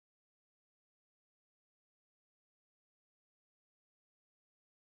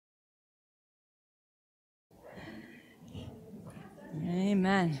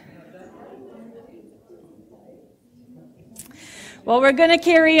Amen. Well, we're going to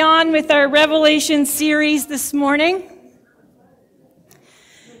carry on with our Revelation series this morning.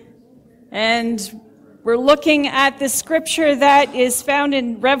 And we're looking at the scripture that is found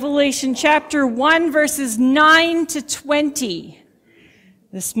in Revelation chapter 1, verses 9 to 20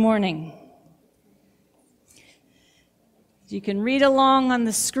 this morning. You can read along on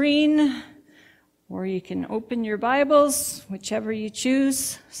the screen, or you can open your Bibles, whichever you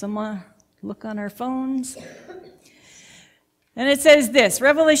choose. Someone look on our phones. And it says this,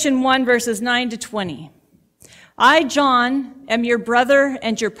 Revelation 1, verses 9 to 20. I, John, am your brother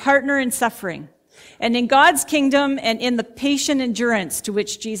and your partner in suffering, and in God's kingdom and in the patient endurance to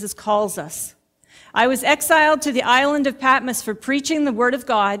which Jesus calls us. I was exiled to the island of Patmos for preaching the word of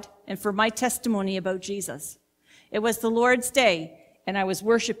God and for my testimony about Jesus. It was the Lord's day, and I was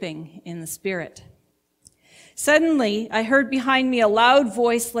worshiping in the Spirit. Suddenly, I heard behind me a loud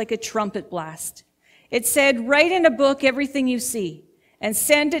voice like a trumpet blast. It said, write in a book everything you see, and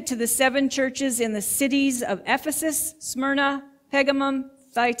send it to the 7 churches in the cities of Ephesus, Smyrna, Pergamum,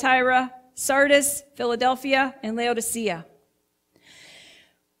 Thyatira, Sardis, Philadelphia, and Laodicea.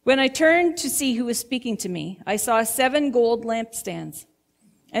 When I turned to see who was speaking to me, I saw 7 gold lampstands.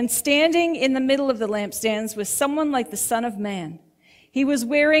 And standing in the middle of the lampstands was someone like the Son of Man. He was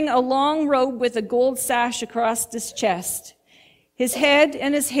wearing a long robe with a gold sash across his chest. His head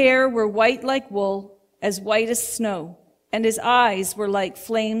and his hair were white like wool, as white as snow, and his eyes were like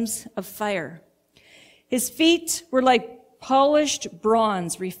flames of fire. His feet were like polished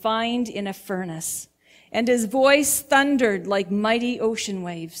bronze refined in a furnace, and his voice thundered like mighty ocean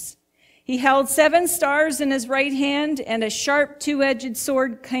waves. He held 7 stars in his right hand, and a sharp 2-edged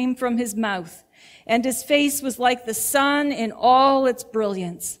sword came from his mouth, and his face was like the sun in all its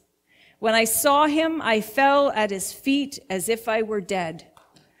brilliance. When I saw him, I fell at his feet as if I were dead.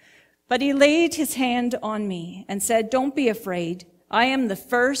 But he laid his hand on me and said, don't be afraid. I am the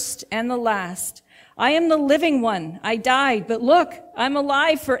first and the last. I am the living one. I died, but look, I'm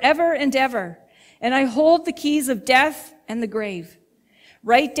alive forever and ever. And I hold the keys of death and the grave.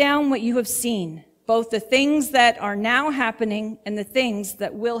 Write down what you have seen, both the things that are now happening and the things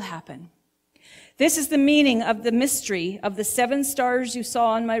that will happen. This is the meaning of the mystery of the 7 stars you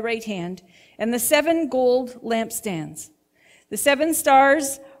saw on my right hand and the 7 gold lampstands. The 7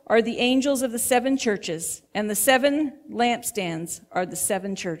 stars are the angels of the 7 churches, and the 7 lampstands are the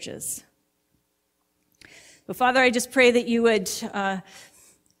 7 churches. So, Father, I just pray that you would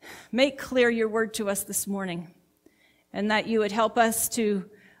make clear your word to us this morning, and that you would help us to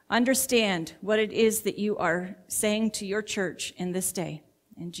understand what it is that you are saying to your church in this day.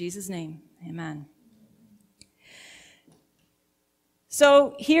 In Jesus' name, amen.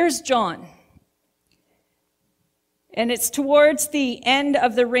 So here's John. And it's towards the end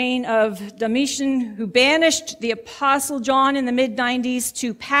of the reign of Domitian, who banished the Apostle John in the mid-90s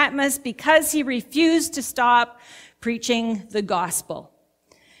to Patmos because he refused to stop preaching the gospel.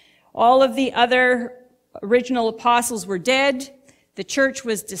 All of the other original apostles were dead. The church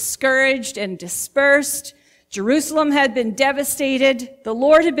was discouraged and dispersed. Jerusalem had been devastated. The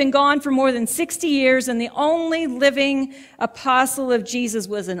Lord had been gone for more than 60 years, and the only living apostle of Jesus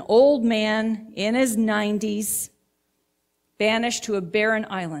was an old man in his 90s, banished to a barren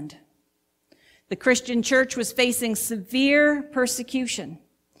island. The Christian church was facing severe persecution.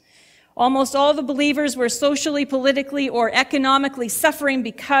 Almost all the believers were socially, politically, or economically suffering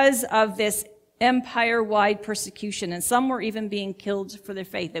because of this empire-wide persecution, and some were even being killed for their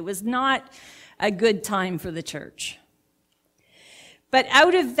faith. It was not a good time for the church. But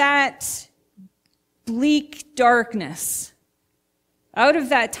out of that bleak darkness, out of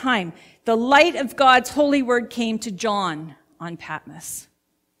that time, the light of God's holy word came to John on Patmos.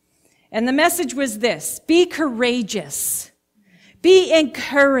 And the message was this: be courageous, be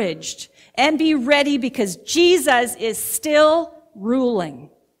encouraged, and be ready, because Jesus is still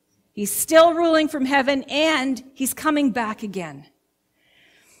ruling. He's still ruling from heaven, and he's coming back again.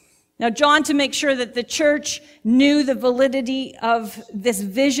 Now, John, to make sure that the church knew the validity of this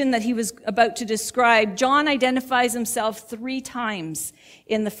vision that he was about to describe, John identifies himself 3 times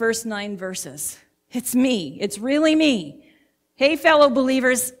in the first 9 verses. It's me. It's really me. Hey, fellow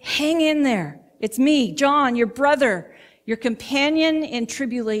believers, hang in there. It's me, John, your brother, your companion in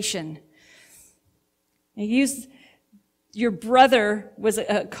tribulation. He used your brother was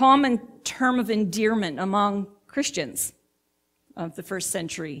a common term of endearment among Christians of the first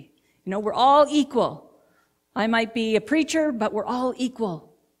century. You know, we're all equal. I might be a preacher, but we're all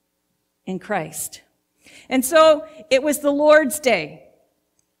equal in Christ. And so it was the Lord's day.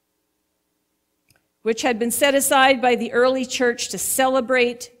 which had been set aside by the early church to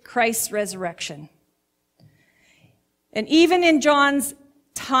celebrate Christ's resurrection. And even in John's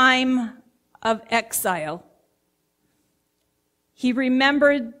time of exile, he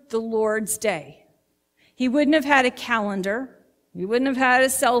remembered the Lord's Day. He wouldn't have had a calendar. He wouldn't have had a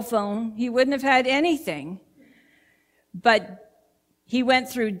cell phone. He wouldn't have had anything. But he went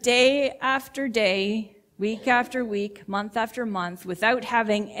through day after day, week after week, month after month, without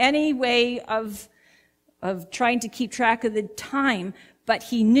having any way of trying to keep track of the time, but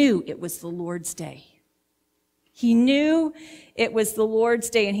he knew it was the Lord's Day. He knew it was the Lord's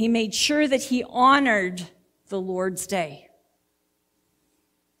Day, and he made sure that he honored the Lord's Day.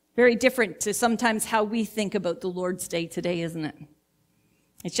 Very different to sometimes how we think about the Lord's Day today, isn't it?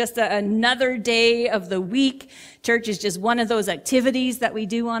 It's just another day of the week. Church is just one of those activities that we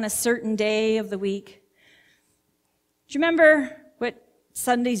do on a certain day of the week. Do you remember what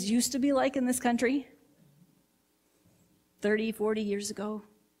Sundays used to be like in this country? 30, 40 years ago.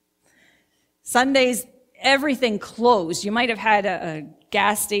 Sundays, everything closed. You might have had a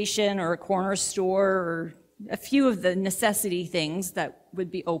gas station or a corner store or a few of the necessity things that would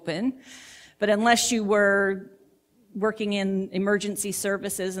be open. But unless you were working in emergency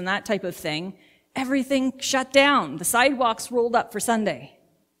services and that type of thing, everything shut down. The sidewalks rolled up for Sunday.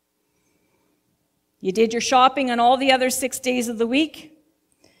 You did your shopping on all the other 6 days of the week.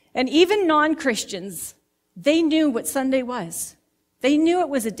 And even non-Christians, they knew what Sunday was. They knew it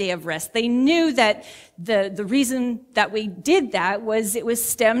was a day of rest. They knew that the reason that we did that was it was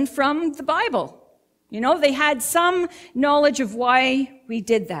stemmed from the Bible. You know, they had some knowledge of why we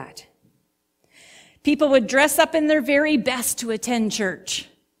did that. People would dress up in their very best to attend church.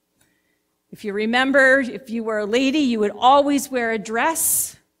 If you remember, if you were a lady, you would always wear a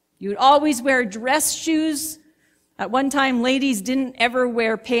dress. You would always wear dress shoes. At one time, ladies didn't ever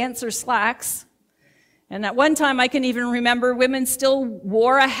wear pants or slacks. And at one time, I can even remember women still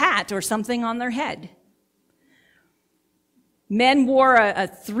wore a hat or something on their head. Men wore a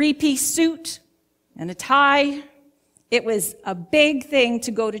three-piece suit and a tie. It was a big thing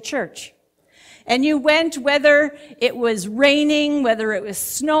to go to church. And you went whether it was raining, whether it was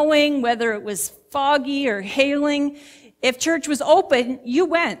snowing, whether it was foggy or hailing. If church was open, you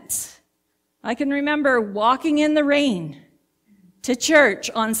went. I can remember walking in the rain to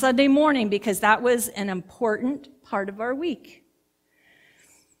church on Sunday morning because that was an important part of our week.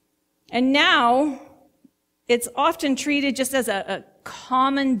 And now it's often treated just as a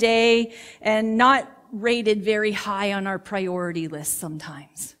common day and not rated very high on our priority list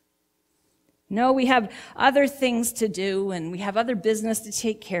sometimes. No, we have other things to do and we have other business to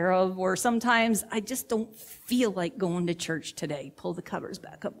take care of, or sometimes I just don't feel like going to church today. Pull the covers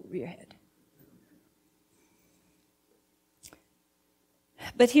back up over your head.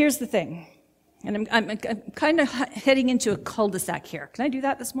 But here's the thing, and I'm kind of heading into a cul-de-sac here. Can I do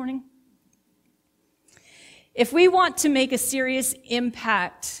that this morning? If we want to make a serious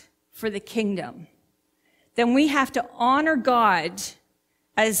impact for the kingdom, then we have to honor God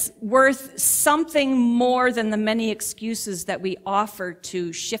as worth something more than the many excuses that we offer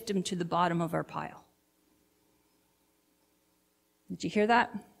to shift him to the bottom of our pile. Did you hear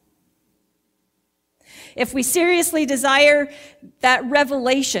that? If we seriously desire that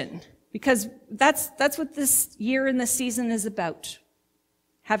revelation, because that's what this year and this season is about,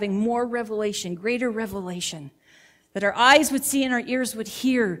 having more revelation, greater revelation, that our eyes would see and our ears would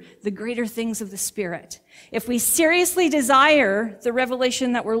hear the greater things of the Spirit. If we seriously desire the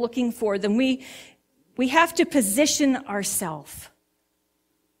revelation that we're looking for, then we have to position ourselves.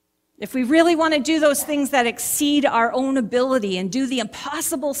 If we really want to do those things that exceed our own ability and do the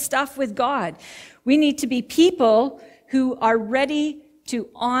impossible stuff with God, we need to be people who are ready to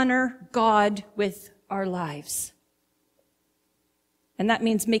honor God with our lives. And that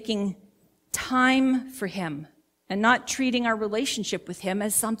means making time for him and not treating our relationship with him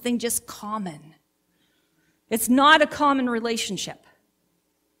as something just common. It's not a common relationship.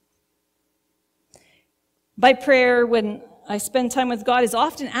 My prayer when I spend time with God is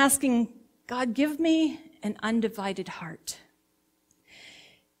often asking, God, give me an undivided heart.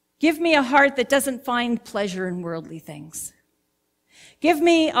 Give me a heart that doesn't find pleasure in worldly things. Give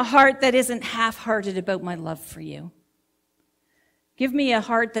me a heart that isn't half-hearted about my love for you. Give me a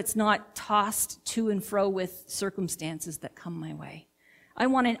heart that's not tossed to and fro with circumstances that come my way. I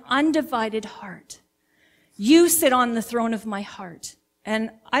want an undivided heart. You sit on the throne of my heart,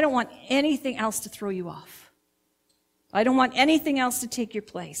 and I don't want anything else to throw you off. I don't want anything else to take your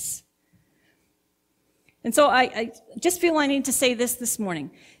place. And so I just feel I need to say this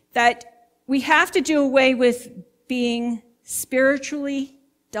morning, that we have to do away with being spiritually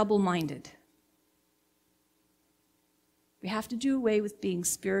double-minded. We have to do away with being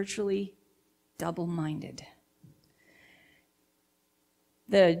spiritually double-minded.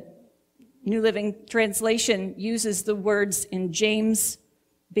 The New Living Translation uses the words in James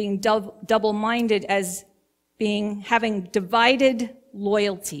being double-minded as having divided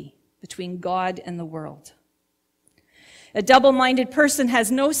loyalty between God and the world. A double-minded person has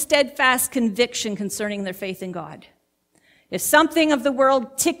no steadfast conviction concerning their faith in God. If something of the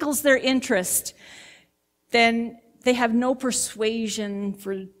world tickles their interest, then they have no persuasion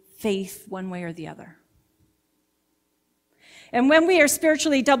for faith one way or the other. And when we are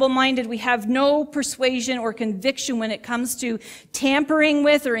spiritually double-minded, we have no persuasion or conviction when it comes to tampering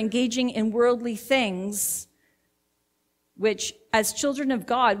with or engaging in worldly things, which, as children of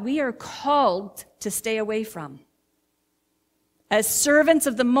God, we are called to stay away from. As servants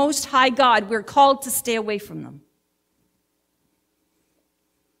of the Most High God, we're called to stay away from them.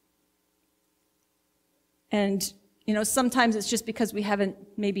 And, sometimes it's just because we haven't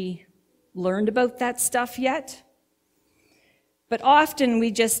maybe learned about that stuff yet. But often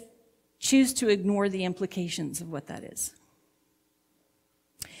we just choose to ignore the implications of what that is.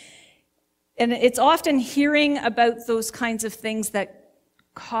 And it's often hearing about those kinds of things that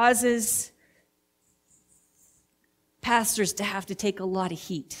causes pastors to have to take a lot of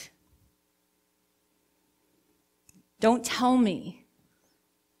heat. Don't tell me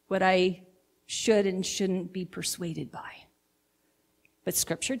what I should and shouldn't be persuaded by. But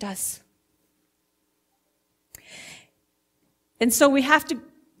Scripture does. And so we have to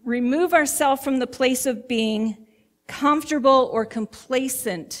remove ourselves from the place of being comfortable or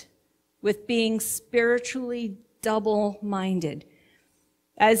complacent with being spiritually double-minded.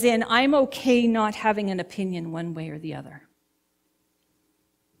 As in, I'm okay not having an opinion one way or the other.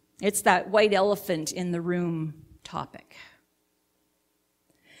 It's that white elephant in the room topic.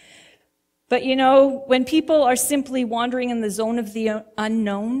 But when people are simply wandering in the zone of the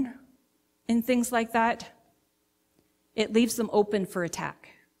unknown and things like that, it leaves them open for attack.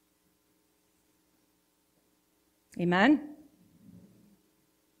 Amen?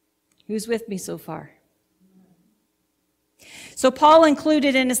 Who's with me so far? So Paul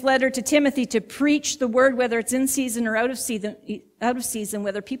included in his letter to Timothy to preach the word, whether it's in season or out of season,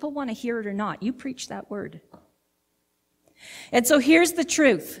 whether people want to hear it or not. You preach that word. And so here's the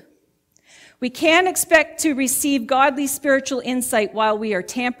truth. We can't expect to receive godly spiritual insight while we are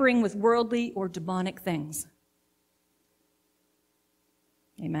tampering with worldly or demonic things.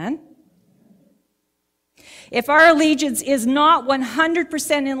 Amen? If our allegiance is not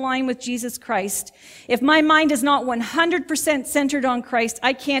 100% in line with Jesus Christ, if my mind is not 100% centered on Christ,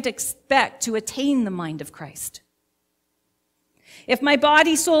 I can't expect to attain the mind of Christ. If my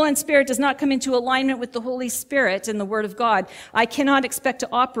body, soul, and spirit does not come into alignment with the Holy Spirit and the Word of God, I cannot expect to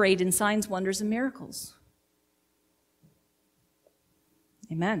operate in signs, wonders, and miracles.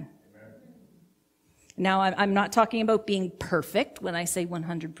 Amen. Now, I'm not talking about being perfect when I say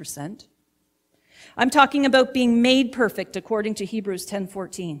 100%. I'm talking about being made perfect according to Hebrews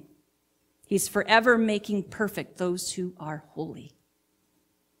 10:14. He's forever making perfect those who are holy.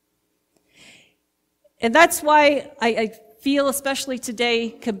 And that's why I feel, especially today,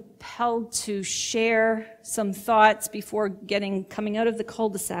 compelled to share some thoughts before coming out of the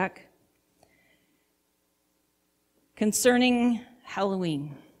cul-de-sac concerning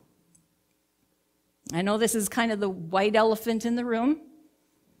Halloween. I know this is kind of the white elephant in the room.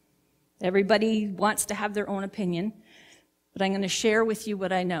 Everybody wants to have their own opinion, but I'm going to share with you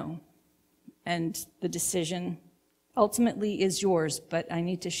what I know. And the decision ultimately is yours, but I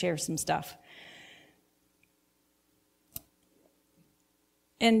need to share some stuff.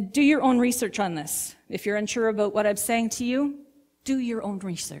 And do your own research on this. If you're unsure about what I'm saying to you, do your own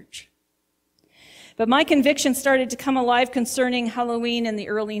research. But my conviction started to come alive concerning Halloween in the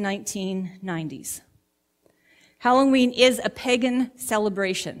early 1990s. Halloween is a pagan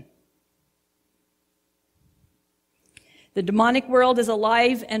celebration. The demonic world is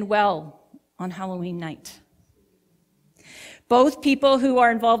alive and well on Halloween night. Both people who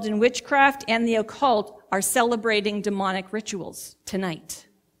are involved in witchcraft and the occult are celebrating demonic rituals tonight.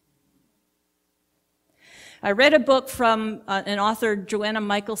 I read a book from an author, Joanna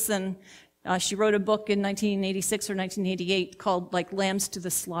Michelson. She wrote a book in 1986 or 1988 called Like Lambs to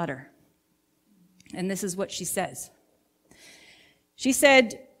the Slaughter. And this is what she says. She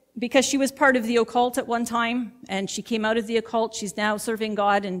said, because she was part of the occult at one time, and she came out of the occult, she's now serving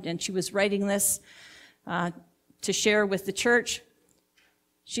God, and she was writing this to share with the church.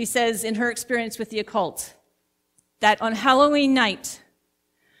 She says, in her experience with the occult, that on Halloween night,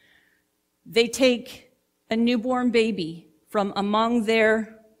 they take a newborn baby from among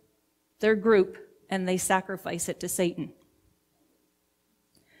their group, and they sacrifice it to Satan.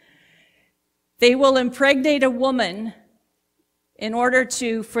 They will impregnate a woman in order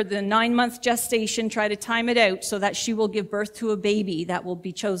to, for the 9-month gestation, try to time it out so that she will give birth to a baby that will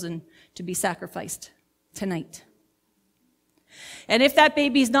be chosen to be sacrificed tonight. And if that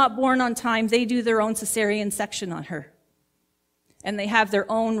baby's not born on time, they do their own cesarean section on her. And they have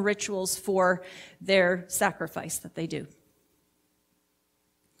their own rituals for their sacrifice that they do.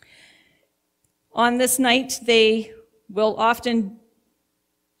 On this night, they will often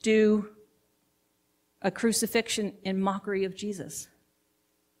do a crucifixion in mockery of Jesus.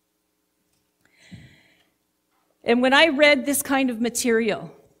 And when I read this kind of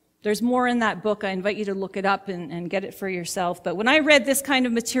material, there's more in that book. I invite you to look it up and get it for yourself. But when I read this kind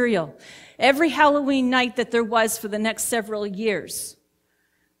of material, every Halloween night that there was for the next several years,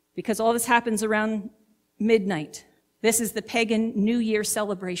 because all this happens around midnight, this is the pagan New Year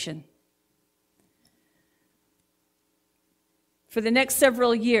celebration. For the next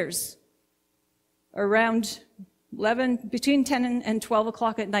several years, around between 10 and 12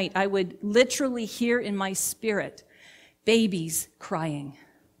 o'clock at night, I would literally hear in my spirit babies crying.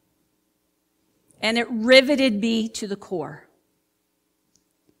 And it riveted me to the core.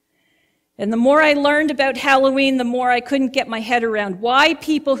 And the more I learned about Halloween, the more I couldn't get my head around why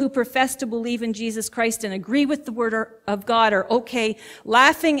people who profess to believe in Jesus Christ and agree with the Word of God are okay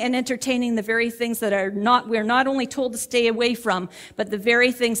laughing and entertaining the very things that we're not only told to stay away from, but the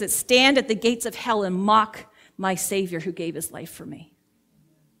very things that stand at the gates of hell and mock my Savior who gave his life for me.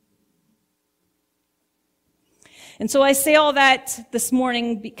 And so I say all that this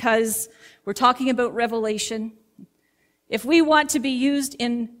morning because we're talking about revelation. If we want to be used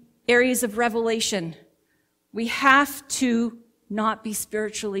in areas of revelation, we have to not be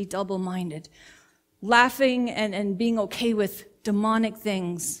spiritually double-minded, laughing and being okay with demonic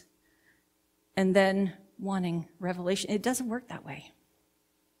things and then wanting revelation. It doesn't work that way.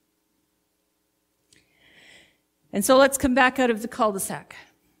 And so let's come back out of the cul-de-sac.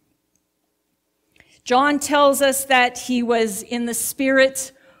 John tells us that he was in the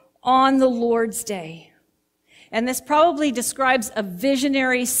Spirit on the Lord's day. And this probably describes a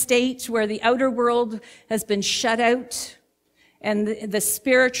visionary state where the outer world has been shut out and the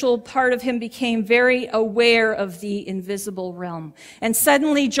spiritual part of him became very aware of the invisible realm. And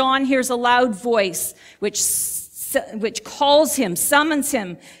suddenly John hears a loud voice which calls him, summons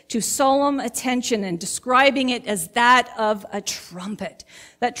him to solemn attention and describing it as that of a trumpet.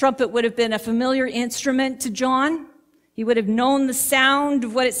 That trumpet would have been a familiar instrument to John. He would have known the sound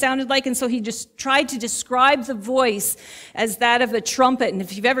of what it sounded like, and so he just tried to describe the voice as that of a trumpet. And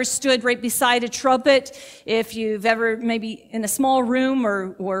if you've ever stood right beside a trumpet, if you've ever maybe in a small room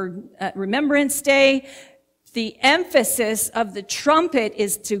or at Remembrance Day, the emphasis of the trumpet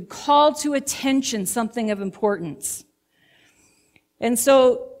is to call to attention something of importance. And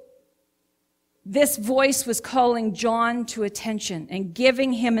so this voice was calling John to attention and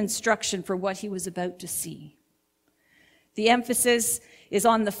giving him instruction for what he was about to see. The emphasis is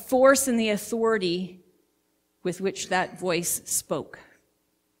on the force and the authority with which that voice spoke.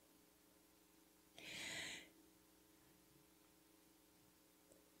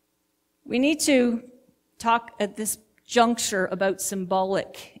 We need to talk at this juncture about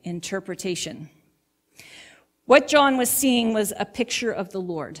symbolic interpretation. What John was seeing was a picture of the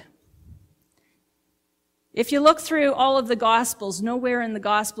Lord. If you look through all of the Gospels, nowhere in the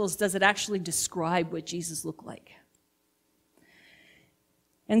Gospels does it actually describe what Jesus looked like.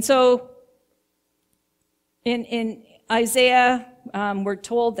 And so in Isaiah, we're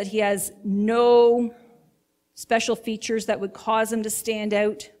told that he has no special features that would cause him to stand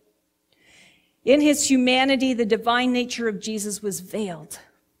out. In his humanity, the divine nature of Jesus was veiled.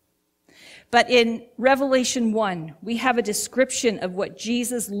 But in Revelation 1, we have a description of what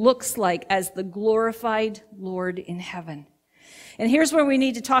Jesus looks like as the glorified Lord in heaven. And here's where we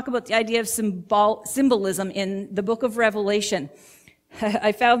need to talk about the idea of symbolism in the book of Revelation.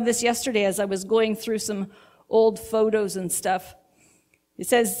 I found this yesterday as I was going through some old photos and stuff. It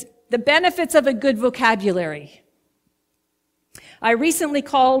says, the benefits of a good vocabulary. I recently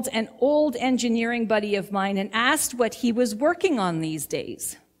called an old engineering buddy of mine and asked what he was working on these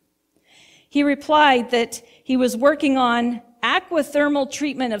days. He replied that he was working on aquathermal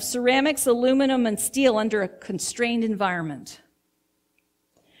treatment of ceramics, aluminum, and steel under a constrained environment.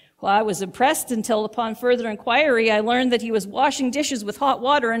 Well, I was impressed until upon further inquiry, I learned that he was washing dishes with hot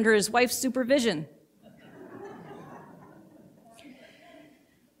water under his wife's supervision.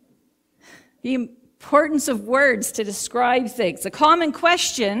 The importance of words to describe things. A common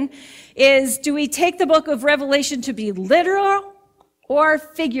question is, do we take the book of Revelation to be literal or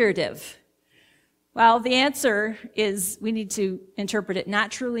figurative? Well, the answer is we need to interpret it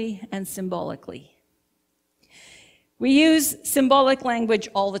naturally and symbolically. We use symbolic language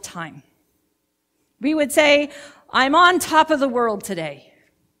all the time. We would say, I'm on top of the world today.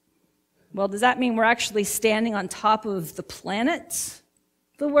 Well, does that mean we're actually standing on top of the planet,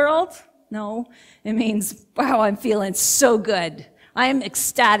 the world? No, it means, wow, I'm feeling so good. I'm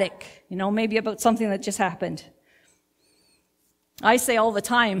ecstatic, maybe about something that just happened. I say all the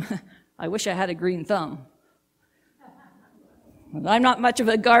time, I wish I had a green thumb. I'm not much of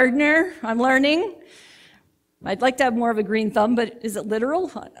a gardener, I'm learning. I'd like to have more of a green thumb, but is it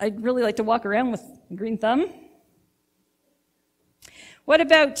literal? I'd really like to walk around with a green thumb. What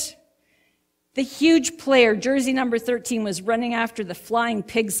about the huge player, jersey number 13, was running after the flying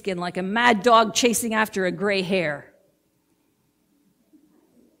pigskin like a mad dog chasing after a gray hare?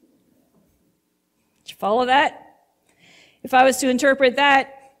 Did you follow that? If I was to interpret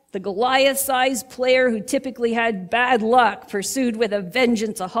that, the Goliath-sized player who typically had bad luck pursued with a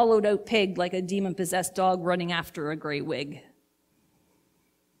vengeance a hollowed-out pig like a demon-possessed dog running after a gray wig.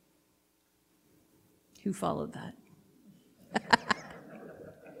 Who followed that?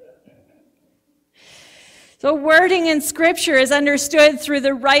 So wording in Scripture is understood through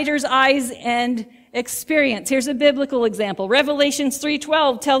the writer's eyes and experience. Here's a biblical example. Revelations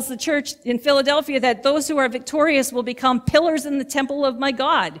 3:12 tells the church in Philadelphia that those who are victorious will become pillars in the temple of my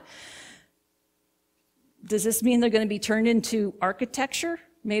God. Does this mean they're going to be turned into architecture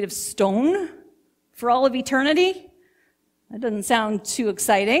made of stone for all of eternity? That doesn't sound too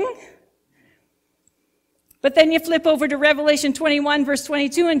exciting. But then you flip over to Revelation 21, verse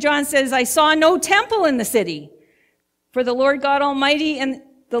 22, and John says, I saw no temple in the city, for the Lord God Almighty and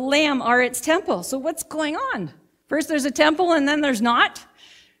the Lamb are its temple. So what's going on? First there's a temple and then there's not.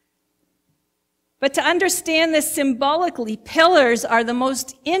 But to understand this symbolically, pillars are the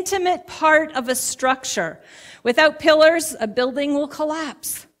most intimate part of a structure. Without pillars, a building will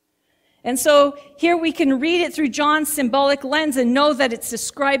collapse. And so here we can read it through John's symbolic lens and know that it's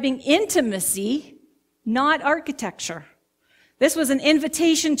describing intimacy, not architecture. This was an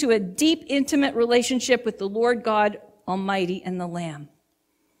invitation to a deep, intimate relationship with the Lord God Almighty and the Lamb.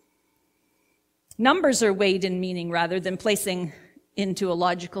 Numbers are weighed in meaning rather than placing into a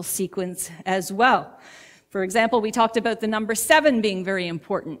logical sequence as well. For example, we talked about the number 7 being very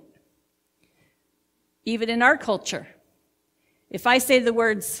important. Even in our culture, if I say the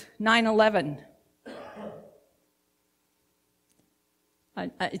words 9/11,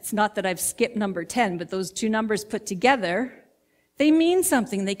 it's not that I've skipped number 10, but those two numbers put together, they mean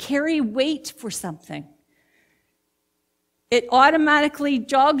something. They carry weight for something. It automatically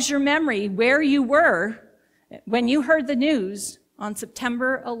jogs your memory where you were when you heard the news on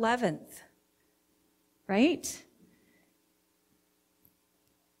September 11th, right?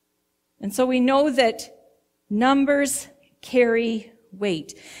 And so we know that numbers carry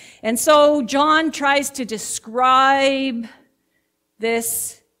weight. And so John tries to describe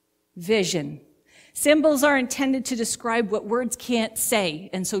this vision. Symbols are intended to describe what words can't say.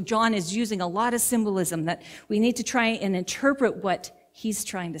 And so John is using a lot of symbolism that we need to try and interpret what he's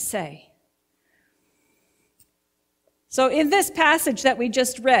trying to say. So in this passage that we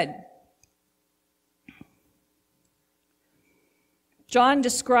just read, John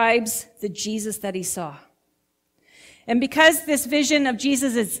describes the Jesus that he saw. And because this vision of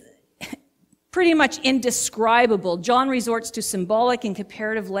Jesus is pretty much indescribable, John resorts to symbolic and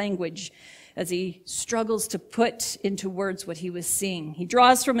comparative language as he struggles to put into words what he was seeing. He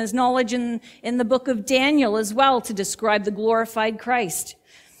draws from his knowledge in the book of Daniel as well to describe the glorified Christ.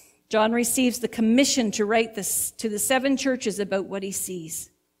 John receives the commission to write this to the 7 churches about what he sees.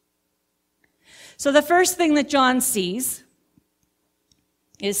 So the first thing that John sees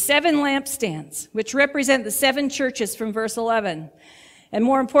is 7 lampstands, which represent the 7 churches from verse 11. And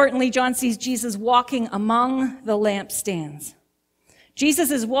more importantly, John sees Jesus walking among the lampstands.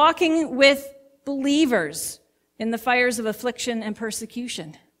 Jesus is walking with believers in the fires of affliction and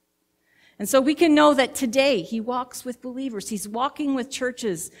persecution. And so we can know that today he walks with believers. He's walking with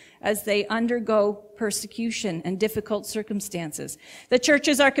churches as they undergo persecution and difficult circumstances. The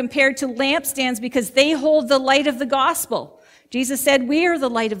churches are compared to lampstands because they hold the light of the gospel. Jesus said, we are the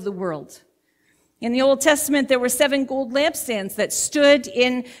light of the world. In the Old Testament, there were 7 gold lampstands that stood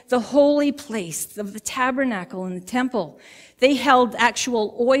in the holy place of the tabernacle and the temple. They held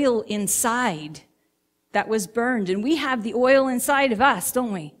actual oil inside that was burned. And we have the oil inside of us,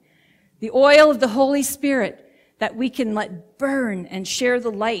 don't we? The oil of the Holy Spirit that we can let burn and share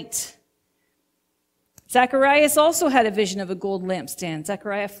the light. Zacharias also had a vision of a gold lampstand,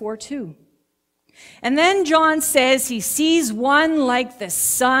 Zechariah 4:2. And then John says he sees one like the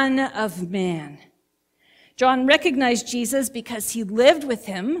Son of Man. John recognized Jesus because he lived with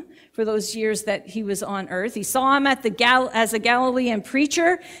him for those years that he was on earth. He saw him as a Galilean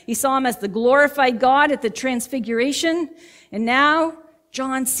preacher. He saw him as the glorified God at the transfiguration. And now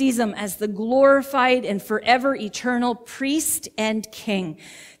John sees him as the glorified and forever eternal priest and king.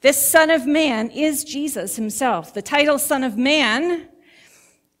 This Son of Man is Jesus himself. The title Son of Man,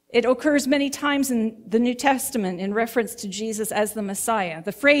 it occurs many times in the New Testament in reference to Jesus as the Messiah.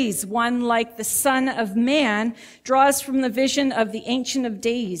 The phrase, one like the Son of Man, draws from the vision of the Ancient of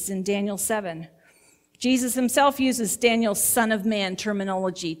Days in Daniel 7. Jesus himself uses Daniel's Son of Man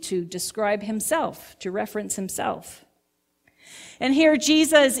terminology to describe himself, to reference himself. And here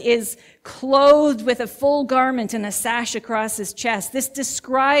Jesus is clothed with a full garment and a sash across his chest. This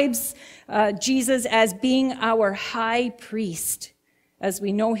describes Jesus as being our high priest, as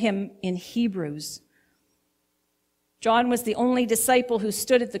we know him in Hebrews. John was the only disciple who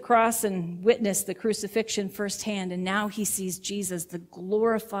stood at the cross and witnessed the crucifixion firsthand, and now he sees Jesus, the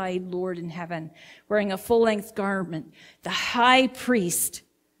glorified Lord in heaven, wearing a full-length garment, the high priest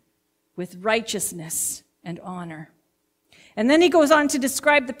with righteousness and honor. And then he goes on to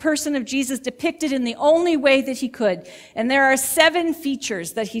describe the person of Jesus depicted in the only way that he could. And there are 7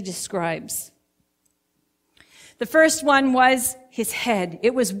 features that he describes. The first one was his head.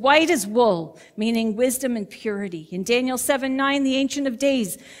 It was white as wool, meaning wisdom and purity. In Daniel 7:9, the Ancient of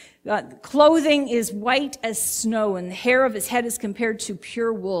Days, clothing is white as snow, and the hair of his head is compared to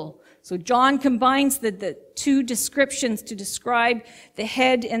pure wool. So John combines the 2 descriptions to describe the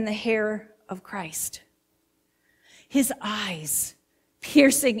head and the hair of Christ. His eyes,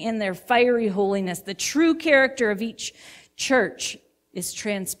 piercing in their fiery holiness. The true character of each church is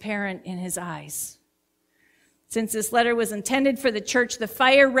transparent in his eyes. Since this letter was intended for the church, the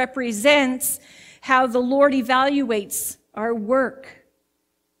fire represents how the Lord evaluates our work.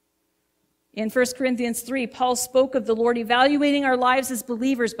 In 1 Corinthians 3, Paul spoke of the Lord evaluating our lives as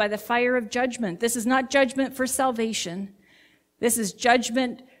believers by the fire of judgment. This is not judgment for salvation. This is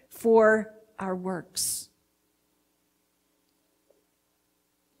judgment for our works.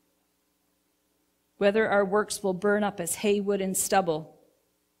 Whether our works will burn up as hay, wood, and stubble,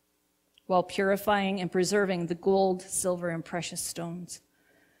 while purifying and preserving the gold, silver, and precious stones.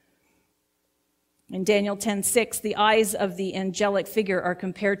 In Daniel 10:6, the eyes of the angelic figure are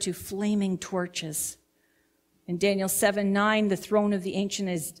compared to flaming torches. In Daniel 7:9, the throne of the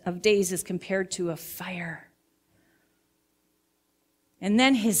Ancient of Days is compared to a fire. And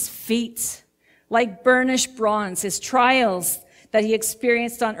then his feet, like burnished bronze, his trials that he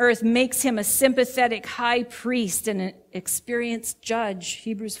experienced on earth makes him a sympathetic high priest and an experienced judge,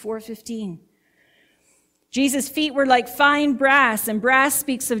 Hebrews 4:15. Jesus' feet were like fine brass, and brass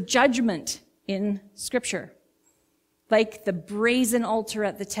speaks of judgment in Scripture, like the brazen altar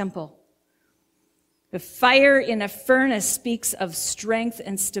at the temple. The fire in a furnace speaks of strength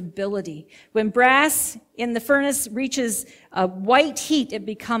and stability. When brass in the furnace reaches a white heat, it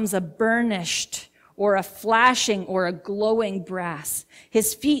becomes a burnished or a flashing or a glowing brass.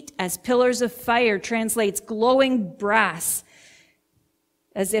 His feet as pillars of fire translates glowing brass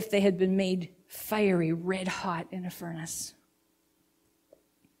as if they had been made fiery, red hot in a furnace.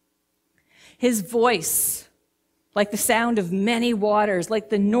 His voice, like the sound of many waters, like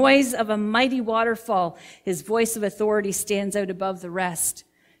the noise of a mighty waterfall, his voice of authority stands out above the rest.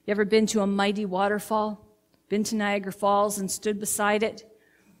 You ever been to a mighty waterfall? Been to Niagara Falls and stood beside it?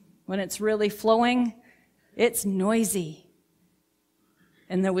 When it's really flowing, it's noisy.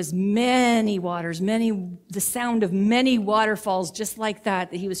 And there was many waters, the sound of many waterfalls just like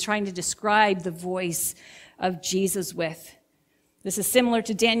that he was trying to describe the voice of Jesus with. This is similar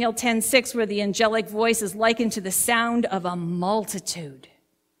to Daniel 10:6, where the angelic voice is likened to the sound of a multitude.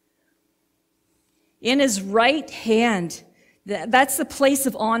 In his right hand, that's the place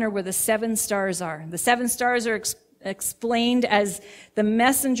of honor where the 7 stars are. The 7 stars are explained as the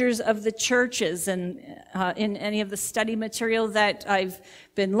messengers of the churches, and in any of the study material that I've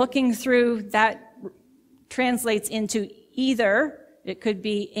been looking through, that translates into either, it could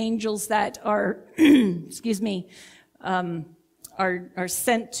be angels that are, are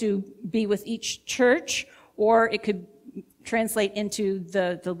sent to be with each church, or it could translate into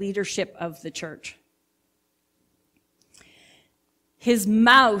the leadership of the church. His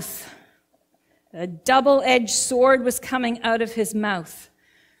mouth, a double-edged sword was coming out of his mouth.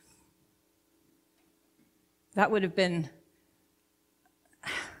 That would have been,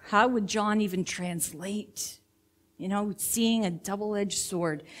 how would John even translate, seeing a double-edged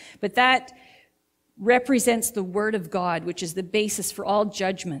sword? But that represents the Word of God, which is the basis for all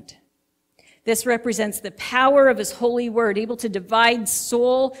judgment. This represents the power of his holy word, able to divide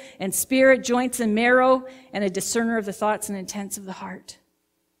soul and spirit, joints and marrow, and a discerner of the thoughts and intents of the heart.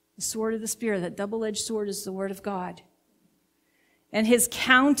 The sword of the Spirit, that double-edged sword, is the word of God. And his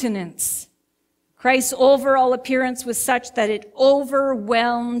countenance, Christ's overall appearance, was such that it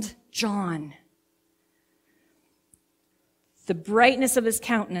overwhelmed John. The brightness of his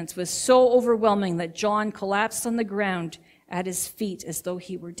countenance was so overwhelming that John collapsed on the ground at his feet as though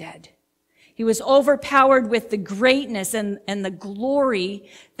he were dead. He was overpowered with the greatness and the glory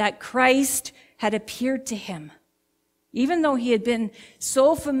that Christ had appeared to him. Even though he had been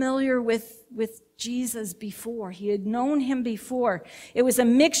so familiar with Jesus before, he had known him before, it was a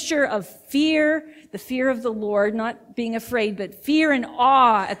mixture of fear, the fear of the Lord, not being afraid, but fear and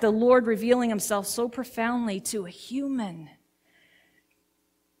awe at the Lord revealing himself so profoundly to a human.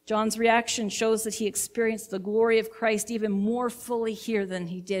 John's reaction shows that he experienced the glory of Christ even more fully here than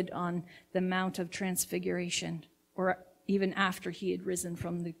he did on the Mount of Transfiguration, or even after he had risen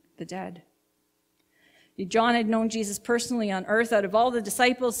from the dead. John had known Jesus personally on earth. Out of all the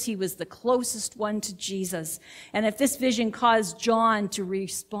disciples, he was the closest one to Jesus. And if this vision caused John to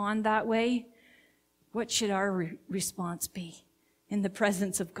respond that way, what should our response be in the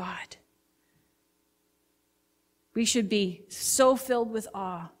presence of God? We should be so filled with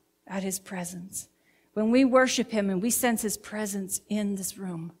awe at his presence. When we worship him and we sense his presence in this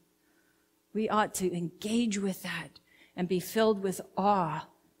room, we ought to engage with that and be filled with awe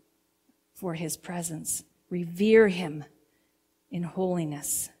for his presence. Revere him in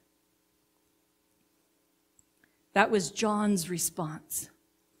holiness. That was John's response.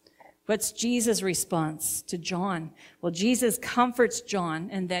 What's Jesus' response to John? Well, Jesus comforts John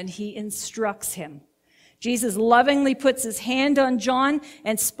and then he instructs him. Jesus lovingly puts his hand on John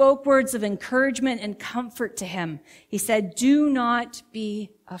and spoke words of encouragement and comfort to him. He said, "Do not be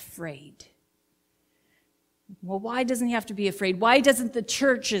afraid." Well, why doesn't he have to be afraid? Why doesn't the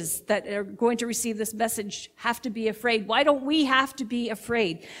churches that are going to receive this message have to be afraid? Why don't we have to be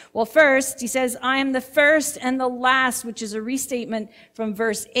afraid? Well, first, he says, "I am the first and the last," which is a restatement from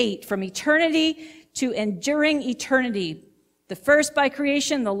verse 8. From eternity to enduring eternity. The first by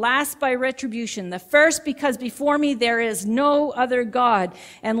creation, the last by retribution. The first because before me there is no other God.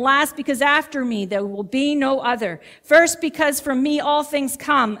 And last because after me there will be no other. First because from me all things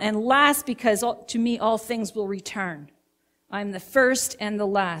come. And last because to me all things will return. I'm the first and the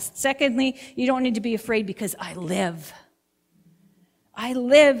last. Secondly, you don't need to be afraid because I live. I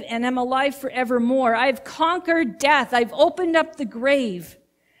live and am alive forevermore. I've conquered death. I've opened up the grave.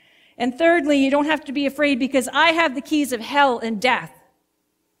 And thirdly, you don't have to be afraid because I have the keys of hell and death.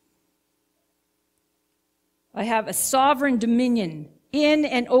 I have a sovereign dominion in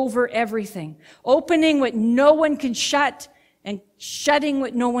and over everything, opening what no one can shut and shutting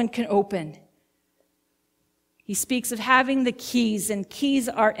what no one can open. He speaks of having the keys, and keys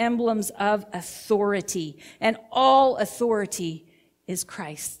are emblems of authority, and all authority is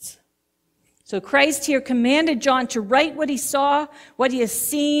Christ's. So Christ here commanded John to write what he saw, what he has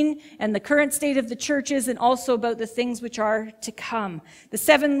seen, and the current state of the churches, and also about the things which are to come. The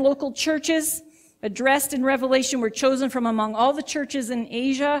 7 local churches addressed in Revelation were chosen from among all the churches in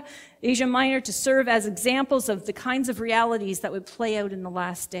Asia Minor, to serve as examples of the kinds of realities that would play out in the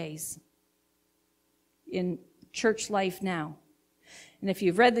last days in church life now. And if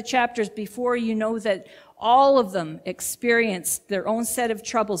you've read the chapters before, you know that all of them experienced their own set of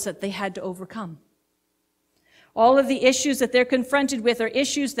troubles that they had to overcome. All of the issues that they're confronted with are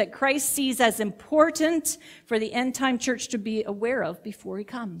issues that Christ sees as important for the end-time church to be aware of before he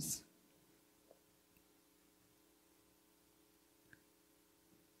comes.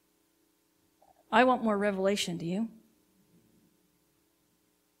 I want more revelation, do you?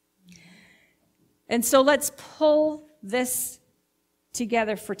 And so let's pull this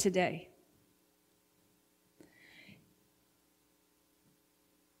together for today.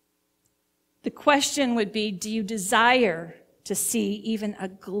 The question would be, do you desire to see even a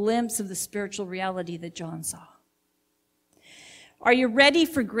glimpse of the spiritual reality that John saw? Are you ready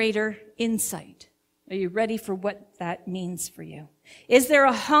for greater insight? Are you ready for what that means for you? Is there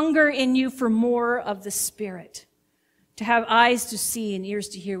a hunger in you for more of the Spirit? To have eyes to see and ears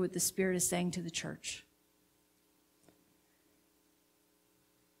to hear what the Spirit is saying to the church?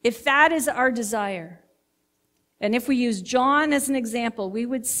 If that is our desire, and if we use John as an example, we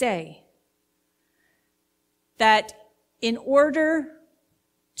would say that in order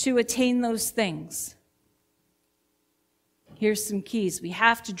to attain those things, here's some keys. We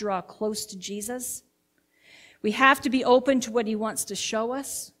have to draw close to Jesus. We have to be open to what he wants to show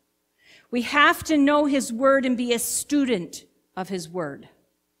us. We have to know his word and be a student of his word.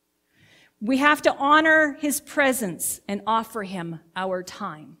 We have to honor his presence and offer him our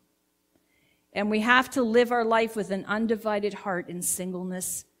time. And we have to live our life with an undivided heart and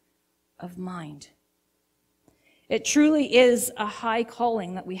singleness of mind. It truly is a high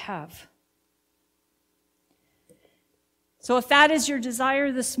calling that we have. So if that is your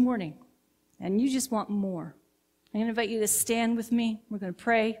desire this morning, and you just want more, I'm going to invite you to stand with me. We're going to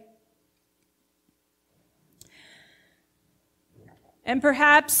pray. And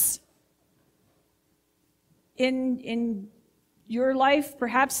perhaps in your life,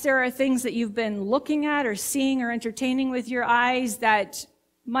 perhaps there are things that you've been looking at or seeing or entertaining with your eyes that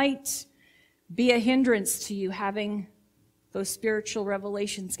might be a hindrance to you having those spiritual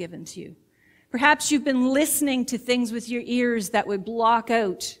revelations given to you. Perhaps you've been listening to things with your ears that would block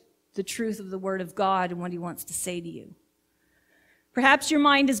out the truth of the Word of God and what he wants to say to you. Perhaps your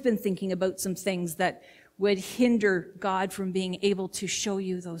mind has been thinking about some things that would hinder God from being able to show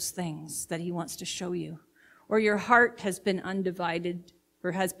you those things that he wants to show you. Or your heart has been undivided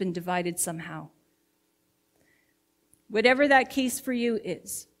or has been divided somehow. Whatever that case for you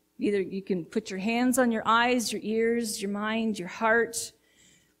is, either you can put your hands on your eyes, your ears, your mind, your heart,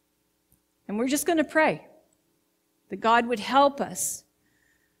 and we're just going to pray that God would help us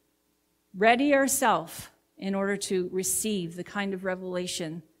ready ourselves in order to receive the kind of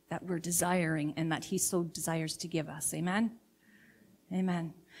revelation that we're desiring and that he so desires to give us. Amen?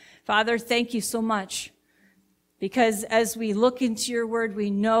 Amen. Father, thank you so much. Because as we look into your word, we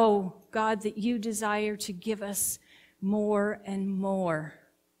know, God, that you desire to give us more and more.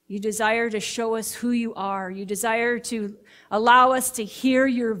 You desire to show us who you are. You desire to allow us to hear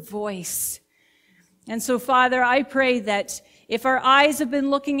your voice. And so, Father, I pray that if our eyes have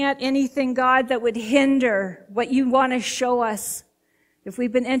been looking at anything, God, that would hinder what you want to show us, if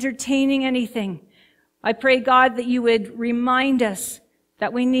we've been entertaining anything, I pray, God, that you would remind us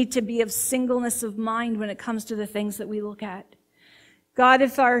that we need to be of singleness of mind when it comes to the things that we look at. God,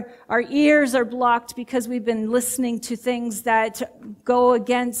 if our ears are blocked because we've been listening to things that go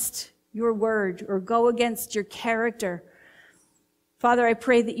against your word or go against your character, Father, I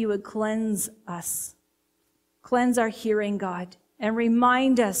pray that you would cleanse us, cleanse our hearing, God, and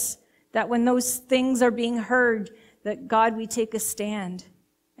remind us that when those things are being heard, that, God, we take a stand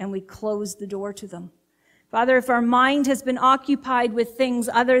and we close the door to them. Father, if our mind has been occupied with things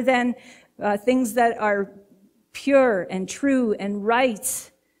other than things that are pure and true and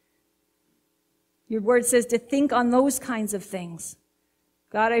right, your word says to think on those kinds of things.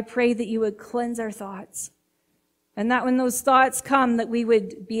 God, I pray that you would cleanse our thoughts, and that when those thoughts come, that we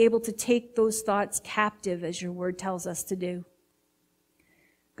would be able to take those thoughts captive, as your word tells us to do.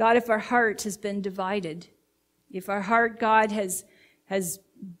 God, if our heart has been divided, if our heart, God, has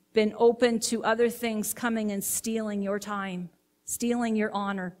been open to other things coming and stealing your time, stealing your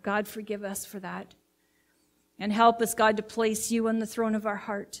honor, God, forgive us for that. And help us, God, to place you on the throne of our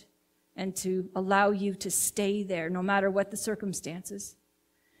heart and to allow you to stay there no matter what the circumstances.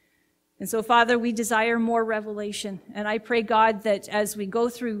 And so, Father, we desire more revelation. And I pray, God, that as we go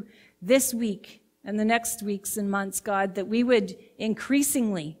through this week and the next weeks and months, God, that we would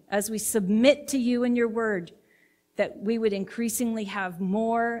increasingly, as we submit to you and your word, that we would increasingly have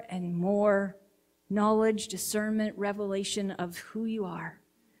more and more knowledge, discernment, revelation of who you are.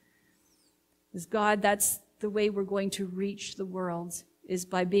 Because, God, that's the way we're going to reach the world, is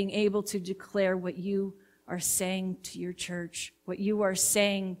by being able to declare what you are saying to your church, what you are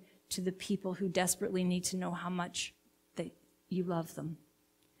saying to the people who desperately need to know how much that you love them.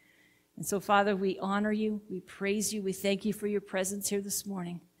 And so, Father, we honor you, we praise you, we thank you for your presence here this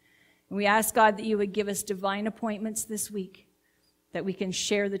morning. And we ask, God, that you would give us divine appointments this week, that we can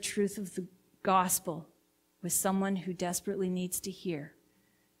share the truth of the gospel with someone who desperately needs to hear.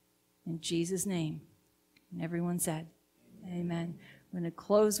 In Jesus' name. And everyone said, amen. I'm going to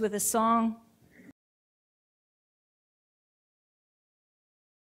close with a song.